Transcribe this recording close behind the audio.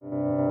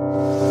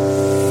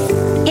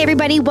Hey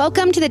everybody,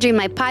 welcome to the Dream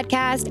Life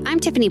Podcast. I'm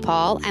Tiffany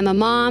Paul. I'm a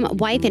mom,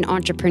 wife, and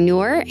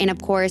entrepreneur, and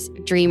of course,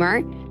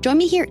 dreamer. Join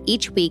me here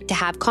each week to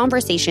have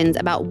conversations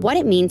about what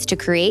it means to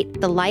create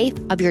the life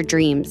of your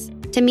dreams.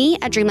 To me,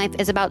 a dream life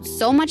is about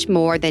so much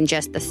more than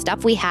just the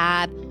stuff we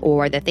have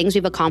or the things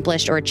we've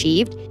accomplished or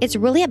achieved. It's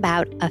really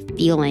about a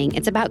feeling.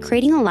 It's about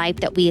creating a life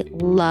that we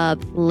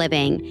love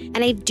living.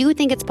 And I do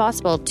think it's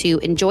possible to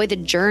enjoy the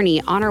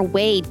journey on our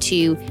way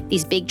to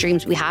these big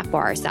dreams we have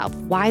for ourselves.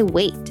 Why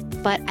wait?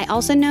 But I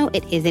also know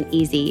it isn't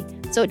easy.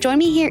 So join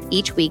me here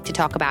each week to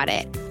talk about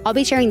it. I'll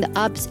be sharing the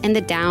ups and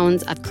the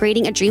downs of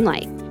creating a dream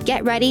life.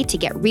 Get ready to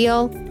get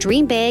real,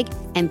 dream big,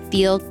 and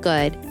feel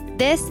good.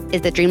 This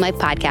is the Dream Life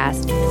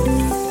Podcast.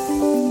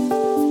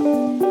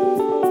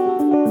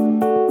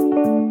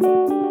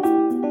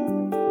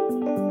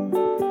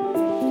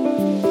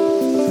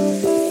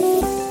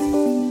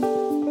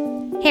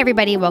 Hey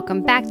everybody,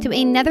 welcome back to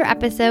another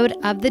episode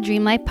of the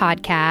Dream Life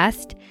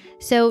Podcast.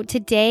 So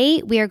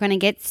today we are going to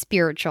get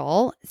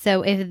spiritual.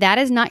 So if that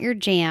is not your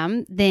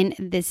jam, then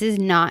this is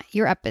not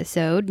your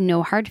episode.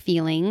 No hard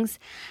feelings.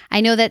 I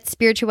know that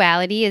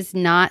spirituality is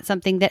not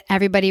something that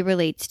everybody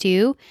relates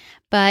to,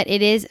 but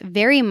it is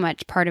very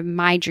much part of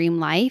my dream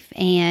life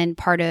and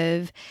part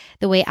of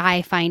the way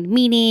I find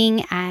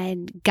meaning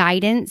and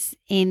guidance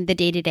in the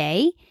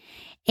day-to-day.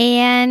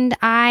 And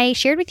I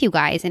shared with you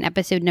guys in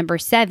episode number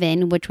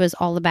 7, which was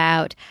all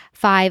about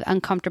 5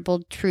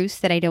 uncomfortable truths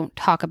that I don't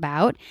talk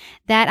about,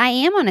 that I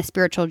am on a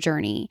spiritual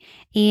journey.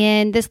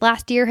 And this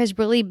last year has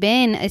really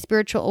been a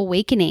spiritual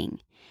awakening.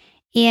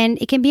 And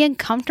it can be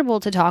uncomfortable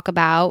to talk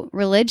about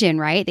religion,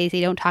 right? They say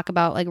don't talk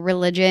about like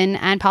religion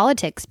and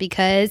politics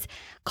because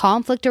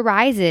conflict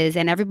arises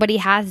and everybody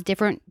has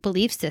different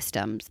belief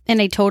systems.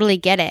 And I totally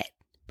get it.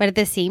 But at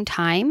the same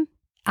time,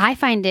 I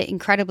find it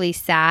incredibly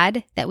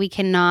sad that we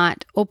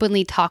cannot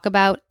openly talk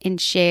about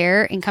and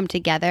share and come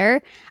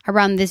together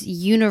around this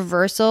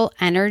universal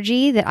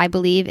energy that I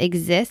believe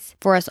exists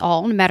for us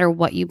all, no matter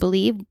what you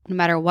believe, no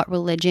matter what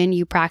religion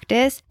you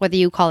practice, whether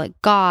you call it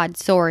God,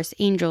 source,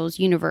 angels,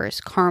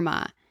 universe,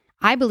 karma.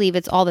 I believe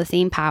it's all the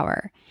same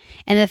power.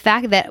 And the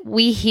fact that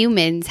we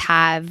humans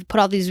have put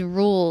all these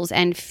rules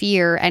and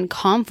fear and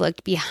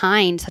conflict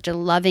behind such a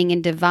loving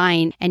and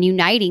divine and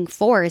uniting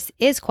force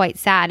is quite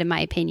sad, in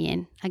my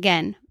opinion.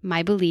 Again,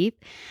 my belief.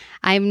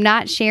 I'm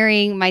not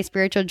sharing my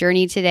spiritual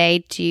journey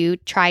today to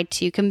try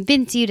to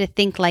convince you to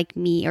think like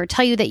me or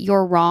tell you that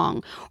you're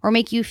wrong or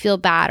make you feel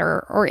bad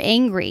or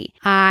angry.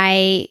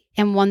 I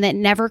am one that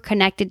never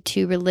connected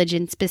to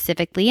religion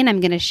specifically, and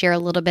I'm going to share a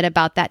little bit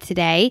about that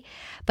today.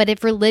 But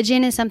if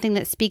religion is something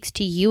that speaks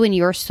to you and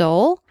your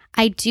soul,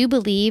 I do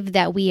believe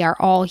that we are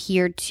all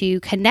here to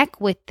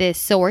connect with this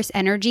source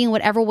energy in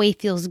whatever way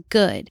feels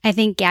good. I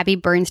think Gabby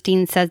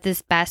Bernstein says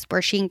this best,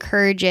 where she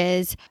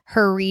encourages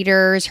her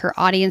readers, her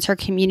audience, her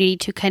community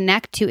to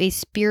connect to a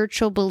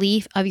spiritual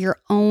belief of your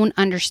own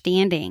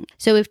understanding.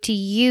 So if to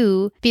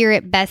you,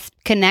 spirit best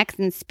connects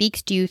and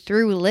speaks to you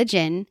through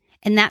religion,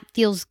 and that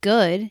feels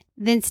good,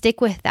 then stick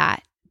with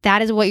that.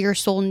 That is what your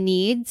soul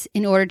needs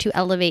in order to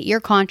elevate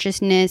your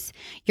consciousness,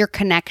 your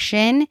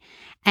connection.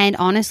 And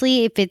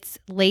honestly, if it's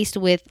laced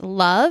with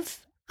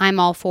love, I'm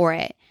all for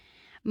it.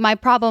 My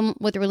problem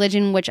with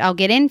religion, which I'll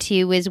get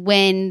into, is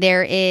when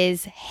there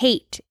is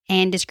hate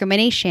and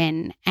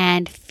discrimination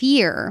and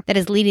fear that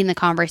is leading the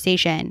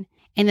conversation.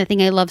 And the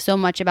thing I love so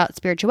much about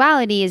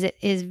spirituality is it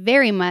is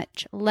very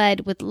much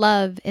led with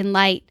love and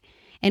light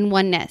and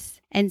oneness.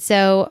 And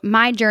so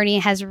my journey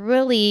has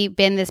really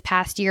been this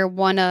past year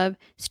one of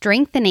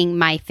strengthening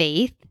my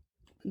faith,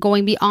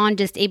 going beyond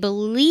just a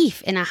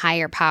belief in a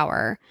higher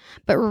power,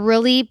 but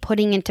really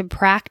putting into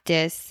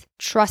practice,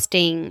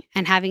 trusting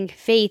and having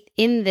faith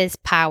in this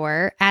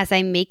power as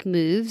I make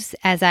moves,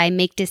 as I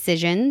make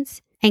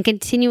decisions, and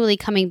continually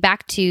coming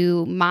back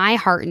to my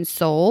heart and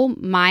soul,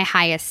 my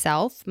highest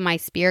self, my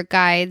spirit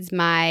guides,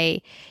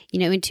 my,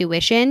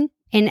 intuition,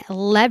 and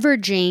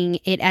leveraging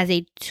it as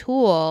a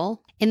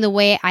tool in the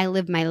way I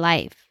live my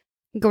life.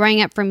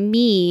 Growing up for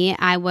me,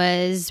 I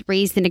was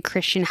raised in a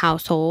Christian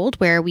household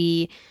where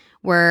we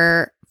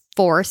were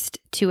forced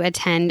to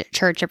attend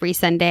church every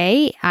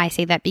Sunday. I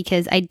say that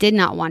because I did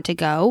not want to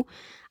go.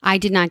 I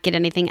did not get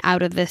anything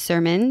out of the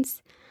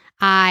sermons.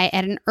 I,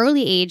 at an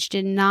early age,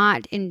 did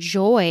not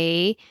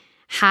enjoy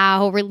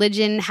how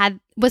religion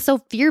was so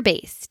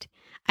fear-based.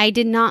 I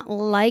did not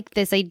like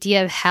this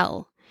idea of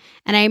hell.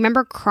 And I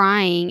remember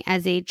crying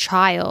as a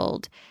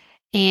child,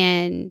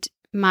 and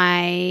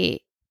my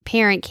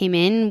parent came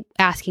in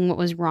asking what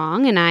was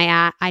wrong, and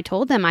I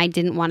told them I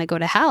didn't want to go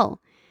to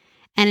hell.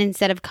 And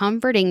instead of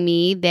comforting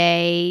me,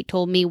 they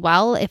told me,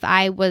 well, if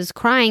I was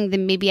crying,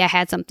 then maybe I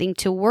had something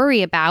to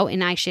worry about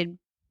and I should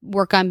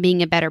work on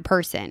being a better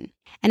person.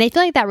 And I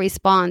feel like that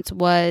response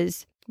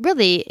was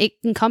really, it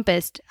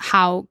encompassed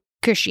how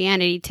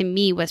Christianity to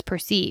me was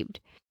perceived,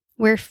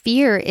 where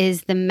fear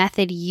is the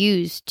method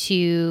used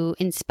to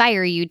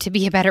inspire you to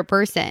be a better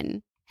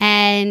person.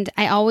 And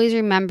I always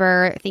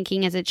remember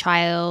thinking as a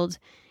child,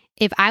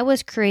 if I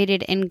was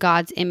created in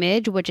God's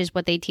image, which is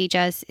what they teach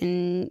us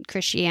in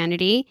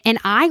Christianity, and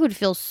I would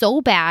feel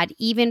so bad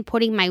even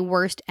putting my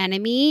worst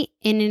enemy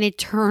in an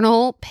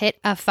eternal pit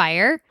of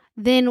fire,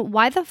 then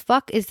why the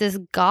fuck is this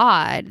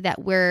God that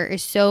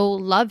is so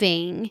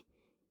loving,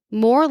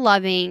 more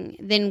loving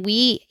than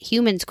we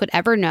humans could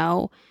ever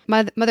know?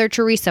 Mother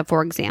Teresa,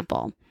 for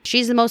example.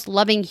 She's the most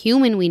loving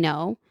human we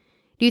know.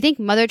 Do you think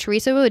Mother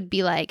Teresa would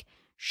be like,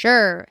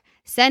 sure,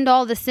 send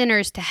all the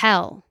sinners to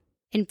hell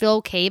and feel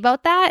okay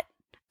about that?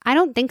 I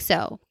don't think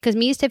so. Because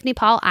me as Tiffany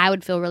Paul, I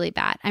would feel really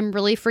bad. I'm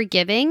really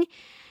forgiving.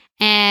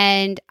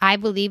 And I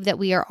believe that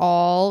we are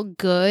all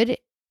good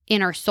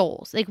in our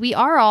souls. Like we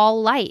are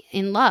all light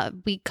and love.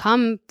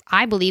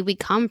 I believe we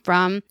come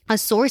from a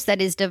source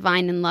that is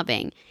divine and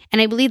loving.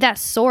 And I believe that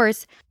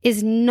source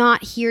is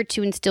not here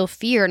to instill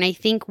fear. And I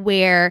think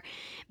where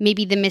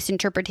maybe the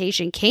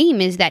misinterpretation came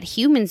is that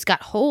humans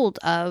got hold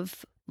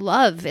of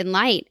love and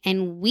light,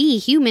 and we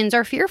humans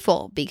are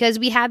fearful because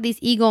we have these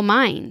ego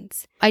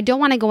minds. I don't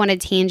want to go on a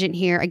tangent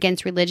here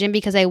against religion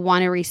because I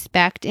want to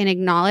respect and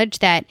acknowledge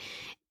that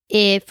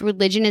if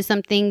religion is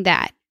something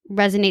that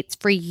resonates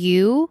for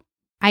you,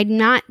 I'm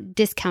not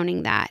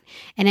discounting that.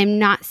 And I'm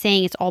not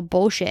saying it's all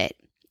bullshit.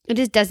 It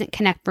just doesn't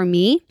connect for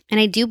me. And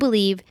I do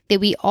believe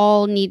that we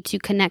all need to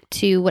connect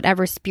to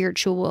whatever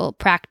spiritual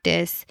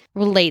practice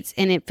relates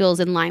and it feels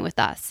in line with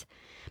us.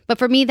 But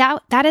for me,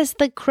 that is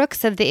the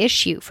crux of the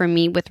issue for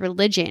me with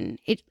religion.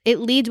 It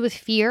leads with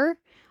fear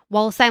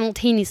while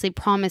simultaneously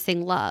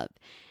promising love.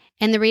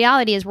 And the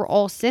reality is we're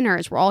all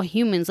sinners. We're all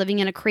humans living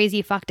in a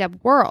crazy, fucked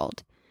up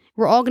world.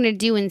 We're all going to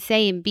do and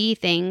say and be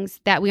things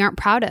that we aren't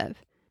proud of.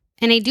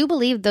 And I do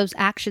believe those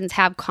actions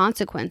have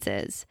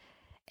consequences.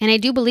 And I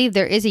do believe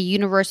there is a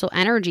universal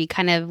energy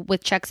kind of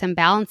with checks and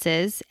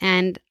balances.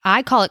 And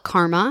I call it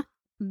karma.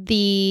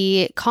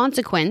 The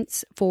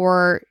consequence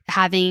for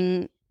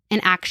having an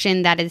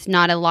action that is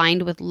not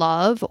aligned with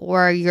love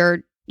or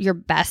your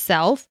best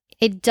self,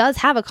 it does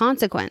have a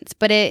consequence,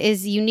 but it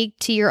is unique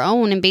to your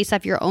own and based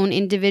off your own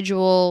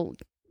individual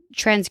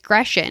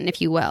transgression,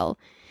 if you will.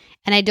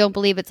 And I don't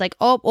believe it's like,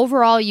 oh,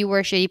 overall, you were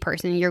a shitty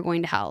person, you're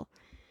going to hell.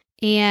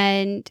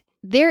 And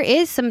there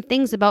is some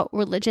things about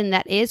religion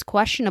that is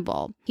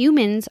questionable.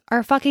 Humans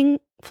are fucking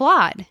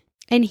flawed,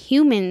 and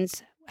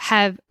humans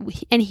are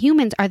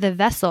the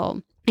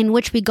vessel in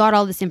which we got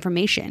all this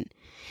information.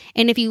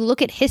 And if you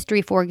look at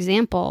history, for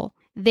example,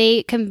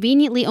 they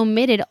conveniently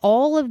omitted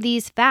all of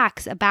these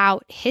facts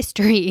about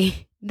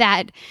history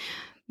that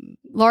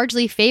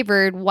largely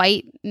favored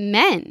white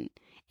men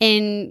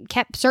and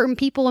kept certain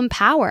people in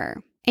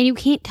power. And you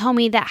can't tell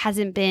me that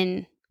hasn't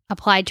been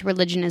applied to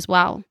religion as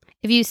well.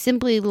 If you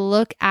simply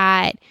look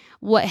at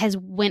what has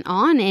went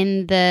on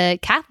in the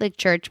Catholic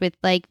Church with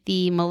like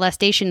the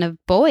molestation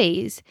of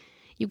boys,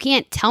 you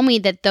can't tell me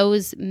that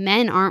those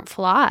men aren't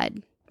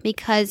flawed.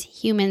 Because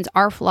humans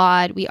are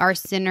flawed, we are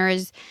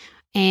sinners,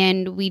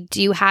 and we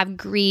do have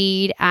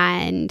greed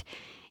and,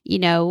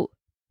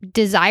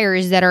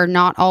 desires that are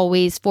not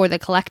always for the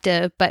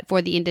collective, but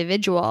for the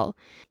individual.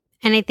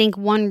 And I think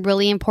one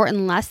really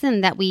important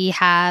lesson that we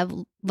have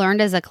learned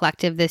as a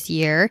collective this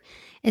year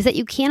is that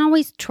you can't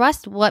always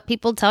trust what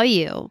people tell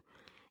you.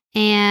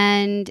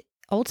 And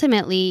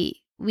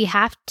ultimately, we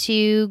have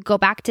to go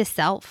back to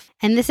self.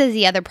 And this is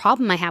the other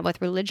problem I have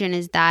with religion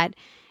is that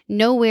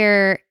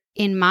nowhere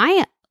in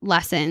my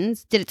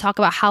lessons did it talk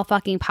about how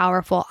fucking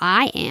powerful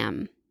I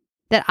am,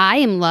 that I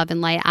am love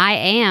and light. I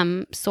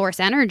am source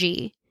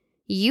energy.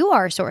 You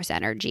are source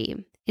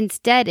energy.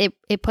 Instead,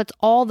 it puts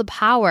all the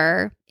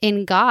power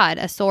in God,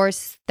 a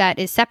source that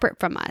is separate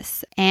from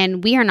us.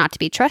 And we are not to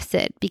be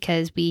trusted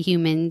because we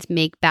humans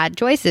make bad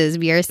choices.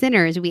 We are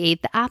sinners. We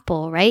ate the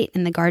apple, right?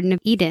 In the Garden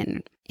of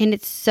Eden. And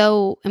it's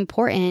so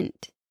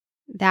important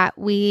that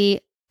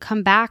we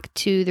come back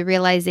to the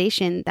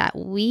realization that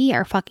we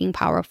are fucking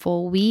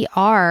powerful. We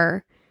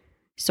are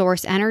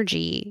source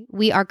energy.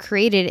 We are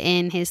created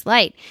in his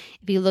light.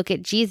 If you look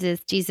at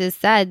Jesus, Jesus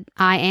said,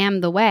 I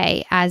am the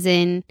way, as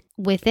in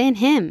within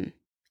him.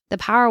 The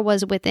power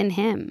was within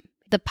him.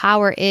 The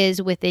power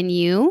is within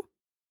you,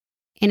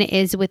 and it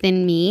is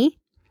within me.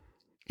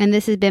 And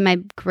this has been my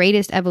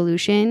greatest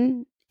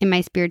evolution in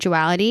my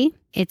spirituality.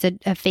 It's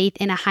a faith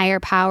in a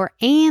higher power,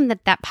 and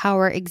that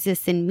power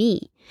exists in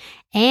me,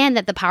 and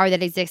that the power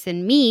that exists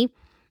in me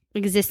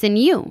exists in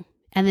you,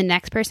 and the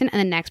next person, and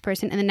the next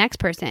person, and the next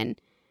person.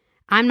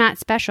 I'm not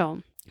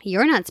special.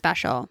 You're not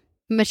special.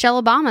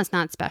 Michelle Obama's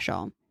not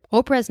special.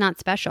 Oprah's not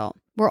special.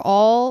 We're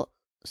all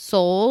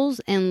souls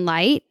in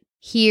light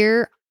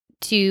here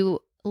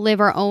to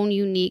live our own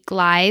unique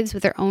lives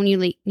with our own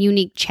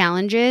unique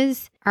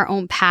challenges, our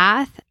own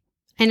path.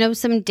 I know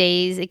some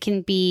days it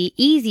can be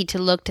easy to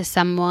look to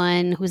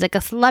someone who's like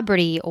a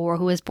celebrity or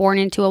who was born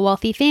into a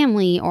wealthy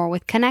family or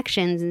with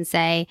connections and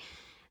say,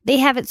 they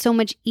have it so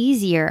much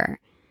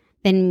easier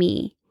than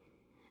me.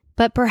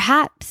 But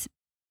perhaps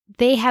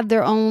they have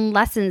their own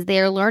lessons they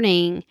are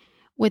learning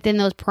within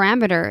those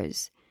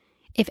parameters.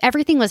 If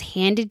everything was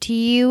handed to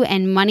you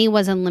and money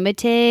was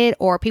unlimited,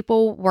 or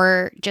people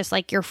were just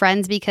like your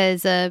friends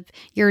because of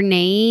your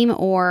name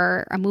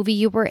or a movie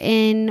you were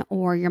in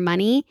or your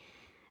money,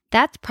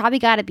 that's probably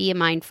got to be a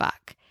mind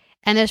fuck.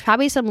 And there's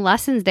probably some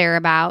lessons there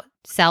about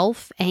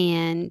self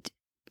and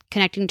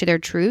connecting to their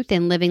truth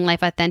and living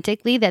life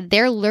authentically that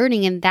they're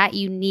learning in that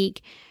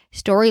unique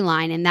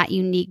storyline and that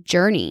unique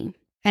journey.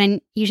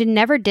 And you should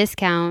never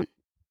discount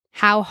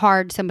how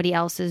hard somebody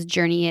else's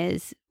journey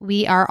is.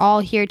 We are all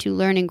here to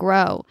learn and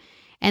grow.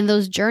 And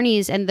those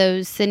journeys and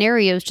those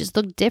scenarios just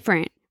look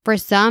different. For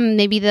some,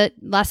 maybe the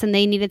lesson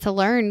they needed to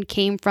learn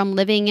came from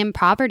living in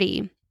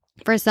poverty.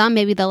 For some,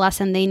 maybe the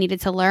lesson they needed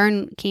to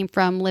learn came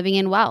from living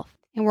in wealth.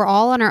 And we're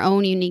all on our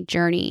own unique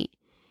journey.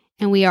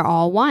 And we are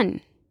all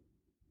one.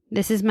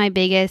 This is my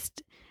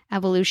biggest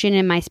evolution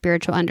in my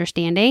spiritual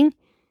understanding.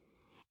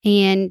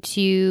 And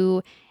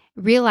to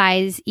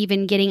realize,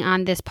 even getting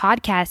on this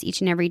podcast each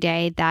and every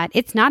day, that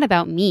it's not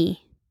about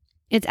me.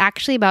 It's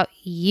actually about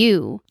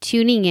you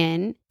tuning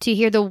in to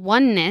hear the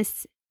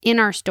oneness in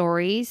our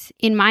stories,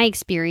 in my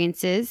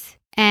experiences,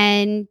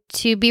 and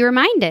to be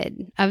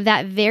reminded of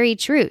that very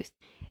truth.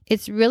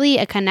 It's really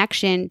a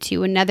connection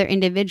to another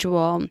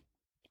individual,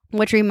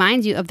 which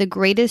reminds you of the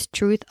greatest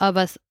truth of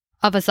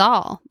us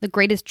all. The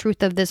greatest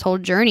truth of this whole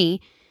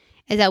journey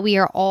is that we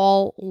are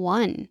all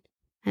one.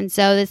 And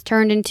so this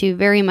turned into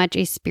very much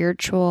a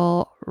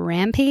spiritual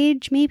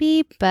rampage,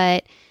 maybe,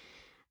 but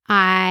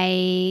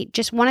I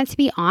just wanted to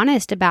be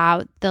honest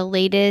about the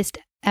latest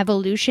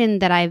evolution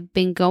that I've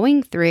been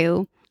going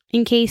through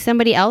in case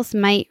somebody else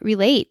might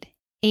relate.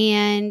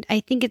 And I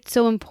think it's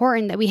so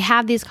important that we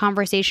have these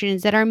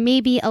conversations that are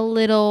maybe a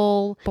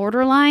little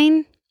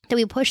borderline, that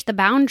we push the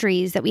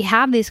boundaries, that we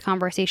have these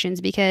conversations,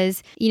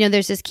 because,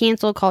 there's this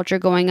cancel culture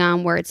going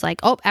on where it's like,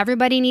 oh,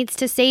 everybody needs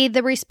to say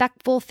the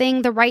respectful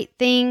thing, the right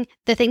thing,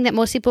 the thing that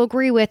most people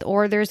agree with,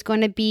 or there's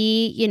going to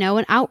be,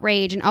 an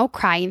outrage, an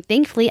outcry. And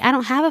thankfully, I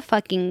don't have a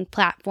fucking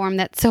platform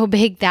that's so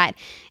big that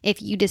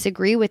if you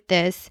disagree with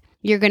this,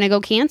 you're going to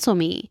go cancel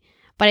me.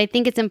 But I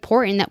think it's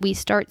important that we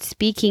start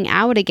speaking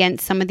out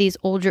against some of these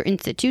older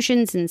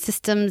institutions and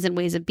systems and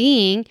ways of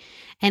being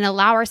and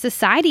allow our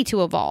society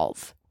to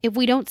evolve. If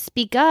we don't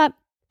speak up,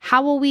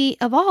 how will we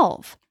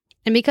evolve?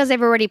 And because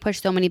I've already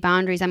pushed so many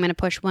boundaries, I'm going to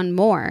push one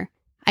more.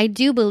 I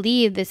do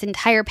believe this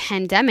entire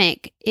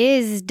pandemic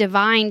is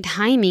divine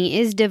timing,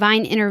 is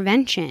divine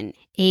intervention,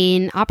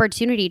 an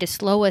opportunity to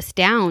slow us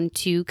down,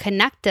 to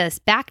connect us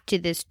back to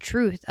this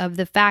truth of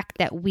the fact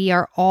that we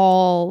are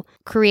all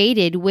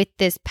created with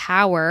this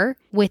power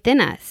within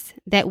us,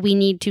 that we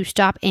need to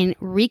stop and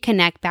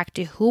reconnect back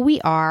to who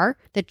we are,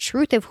 the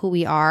truth of who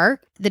we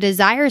are, the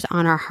desires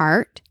on our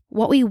heart,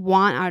 what we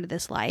want out of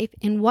this life,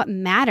 and what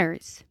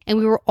matters. And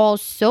we were all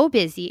so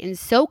busy and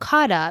so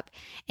caught up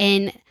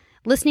in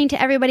listening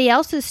to everybody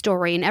else's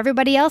story and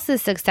everybody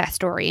else's success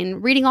story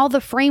and reading all the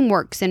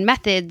frameworks and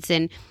methods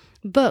and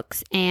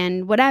books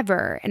and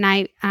whatever. And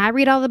I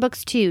read all the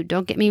books too,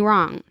 don't get me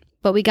wrong.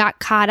 But we got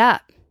caught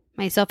up,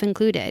 myself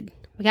included.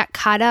 We got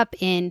caught up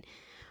in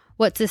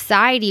what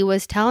society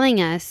was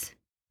telling us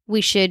we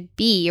should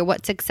be, or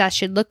what success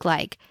should look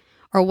like,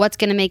 or what's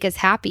going to make us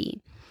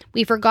happy.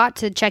 We forgot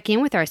to check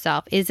in with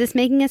ourselves. Is this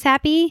making us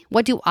happy?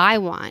 What do I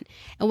want?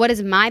 And what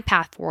does my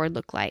path forward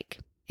look like?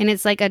 And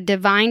it's like a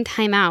divine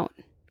timeout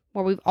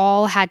where we've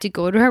all had to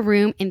go to our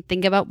room and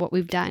think about what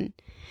we've done.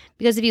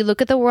 Because if you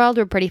look at the world,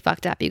 we're pretty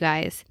fucked up, you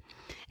guys.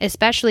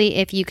 Especially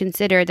if you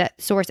consider that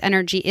source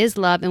energy is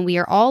love and we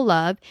are all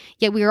love,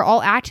 yet we are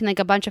all acting like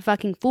a bunch of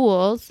fucking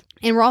fools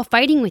and we're all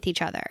fighting with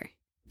each other.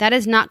 That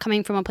is not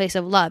coming from a place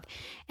of love.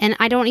 And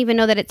I don't even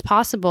know that it's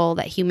possible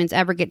that humans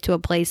ever get to a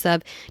place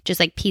of just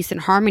like peace and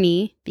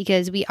harmony,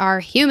 because we are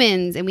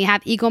humans and we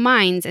have ego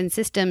minds and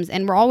systems,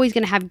 and we're always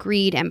going to have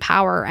greed and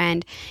power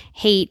and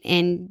hate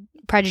and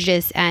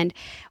prejudice, and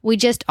we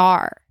just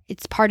are.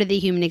 It's part of the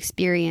human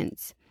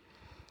experience.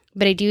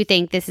 But I do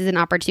think this is an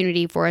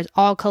opportunity for us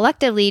all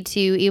collectively to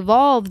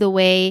evolve the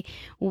way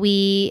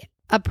we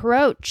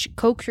approach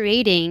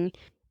co-creating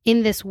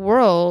in this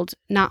world,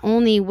 not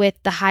only with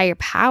the higher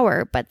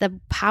power, but the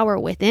power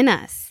within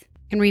us.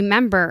 And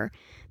remember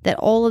that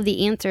all of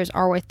the answers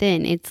are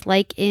within. It's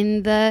like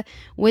in the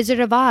Wizard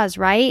of Oz,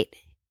 right?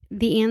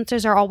 The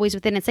answers are always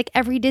within. It's like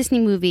every Disney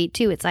movie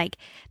too. It's like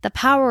the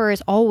power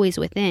is always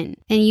within.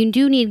 And you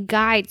do need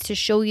guides to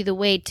show you the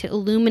way, to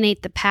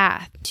illuminate the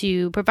path,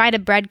 to provide a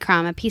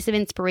breadcrumb, a piece of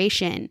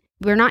inspiration.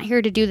 We're not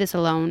here to do this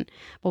alone,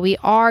 but we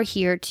are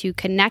here to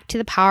connect to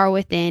the power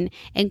within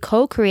and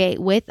co-create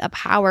with a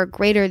power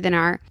greater than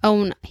our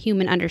own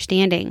human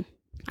understanding.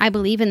 I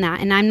believe in that,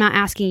 and I'm not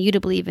asking you to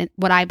believe in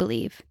what I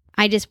believe.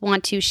 I just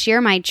want to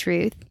share my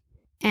truth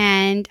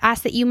and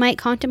ask that you might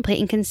contemplate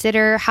and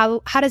consider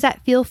how does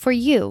that feel for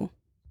you?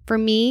 For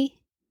me,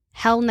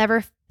 hell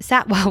never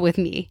sat well with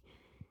me.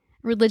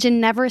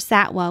 Religion never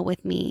sat well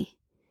with me.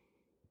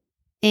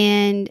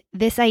 And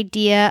this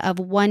idea of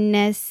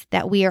oneness,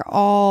 that we are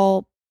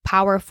all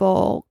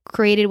powerful,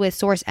 created with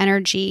source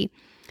energy,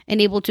 and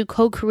able to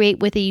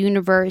co-create with a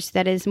universe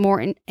that is more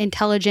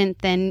intelligent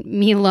than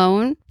me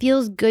alone,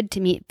 feels good to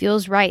me. It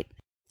feels right.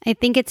 I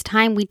think it's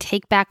time we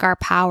take back our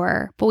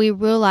power, but we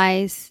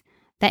realize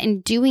that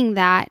in doing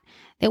that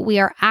we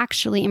are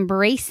actually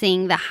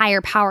embracing the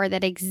higher power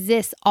that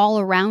exists all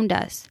around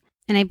us.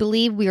 And I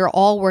believe we are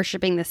all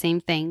worshiping the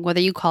same thing, whether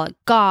you call it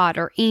God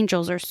or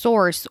angels or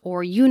source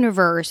or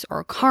universe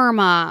or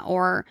karma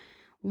or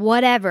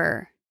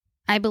whatever.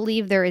 I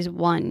believe there is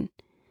one.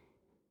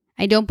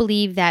 I don't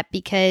believe that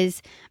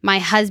because my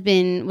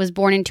husband was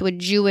born into a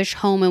Jewish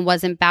home and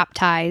wasn't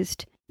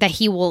baptized, that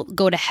he will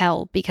go to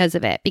hell because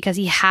of it, because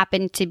he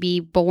happened to be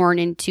born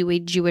into a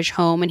Jewish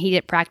home and he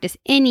didn't practice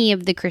any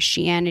of the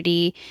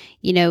Christianity,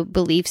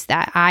 beliefs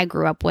that I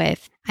grew up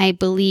with. I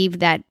believe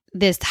that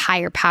this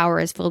higher power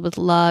is filled with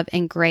love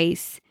and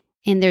grace,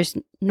 and there's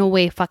no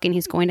way fucking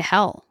he's going to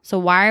hell. So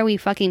why are we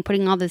fucking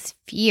putting all this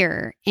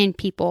fear in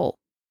people?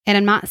 And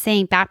I'm not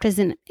saying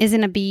baptism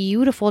isn't a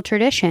beautiful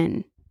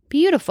tradition.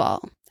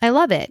 Beautiful. I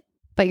love it.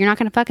 But you're not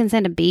going to fucking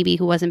send a baby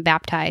who wasn't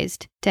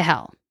baptized to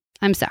hell.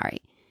 I'm sorry.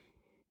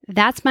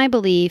 That's my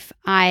belief.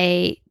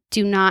 I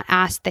do not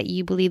ask that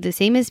you believe the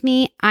same as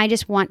me. I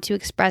just want to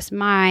express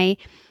my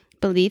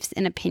beliefs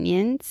and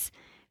opinions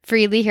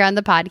freely here on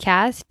the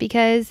podcast,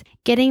 because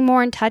getting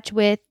more in touch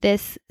with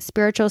this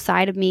spiritual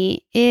side of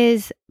me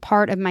is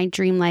part of my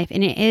dream life,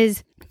 and it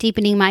is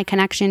deepening my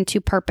connection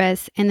to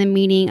purpose and the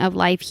meaning of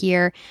life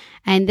here.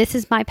 And this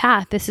is my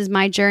path. This is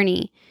my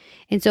journey.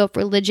 And so if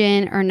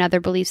religion or another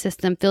belief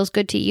system feels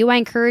good to you, I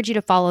encourage you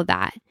to follow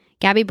that.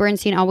 Gabby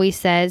Bernstein always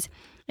says,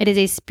 it is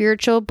a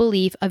spiritual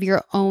belief of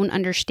your own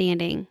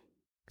understanding.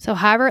 So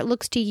however it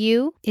looks to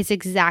you is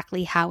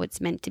exactly how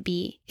it's meant to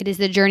be. It is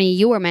the journey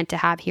you are meant to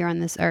have here on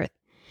this earth.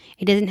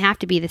 It doesn't have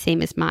to be the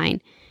same as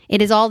mine.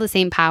 It is all the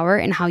same power,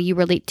 and how you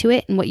relate to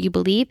it and what you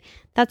believe,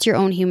 that's your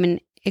own human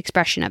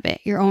expression of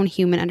it, your own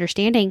human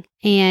understanding.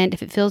 And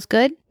if it feels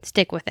good,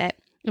 stick with it.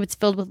 If it's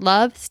filled with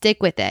love,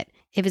 stick with it.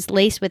 If it's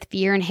laced with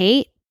fear and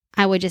hate,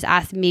 I would just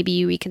ask maybe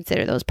you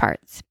reconsider those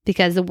parts,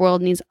 because the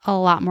world needs a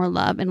lot more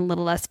love and a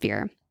little less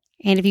fear.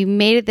 And if you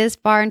made it this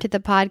far into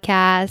the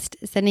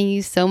podcast, sending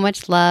you so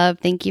much love.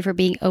 Thank you for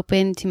being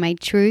open to my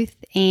truth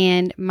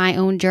and my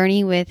own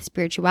journey with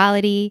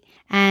spirituality,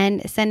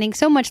 and sending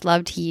so much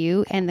love to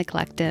you and the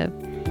collective.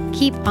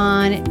 Keep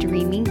on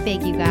dreaming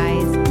big, you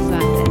guys. You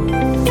got this.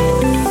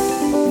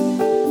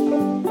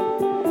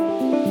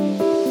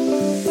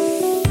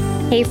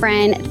 Hey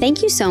friend,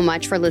 thank you so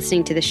much for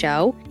listening to the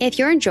show. If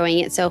you're enjoying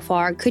it so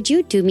far, could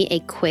you do me a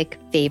quick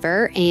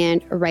favor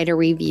and write a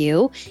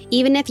review?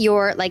 Even if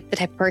you're like the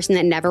type of person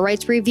that never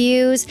writes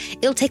reviews,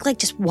 it'll take like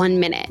just 1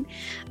 minute.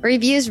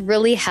 Reviews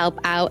really help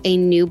out a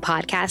new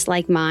podcast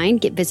like mine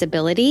get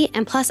visibility.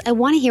 And plus, I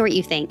want to hear what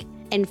you think.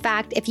 In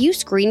fact, if you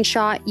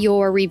screenshot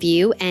your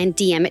review and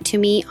DM it to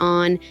me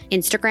on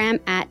Instagram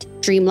at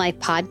Dream Life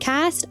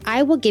Podcast,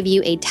 I will give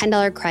you a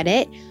 $10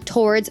 credit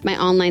towards my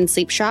online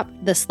sleep shop,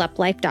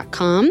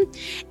 thesleplife.com.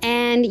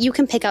 And you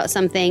can pick out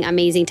something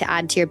amazing to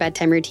add to your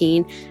bedtime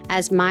routine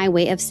as my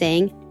way of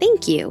saying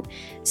thank you.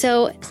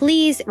 So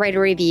please write a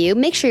review.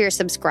 Make sure you're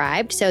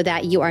subscribed so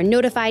that you are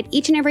notified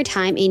each and every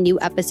time a new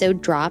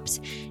episode drops.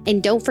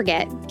 And don't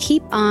forget,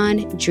 keep on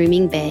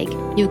dreaming big.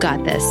 You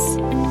got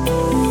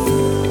this.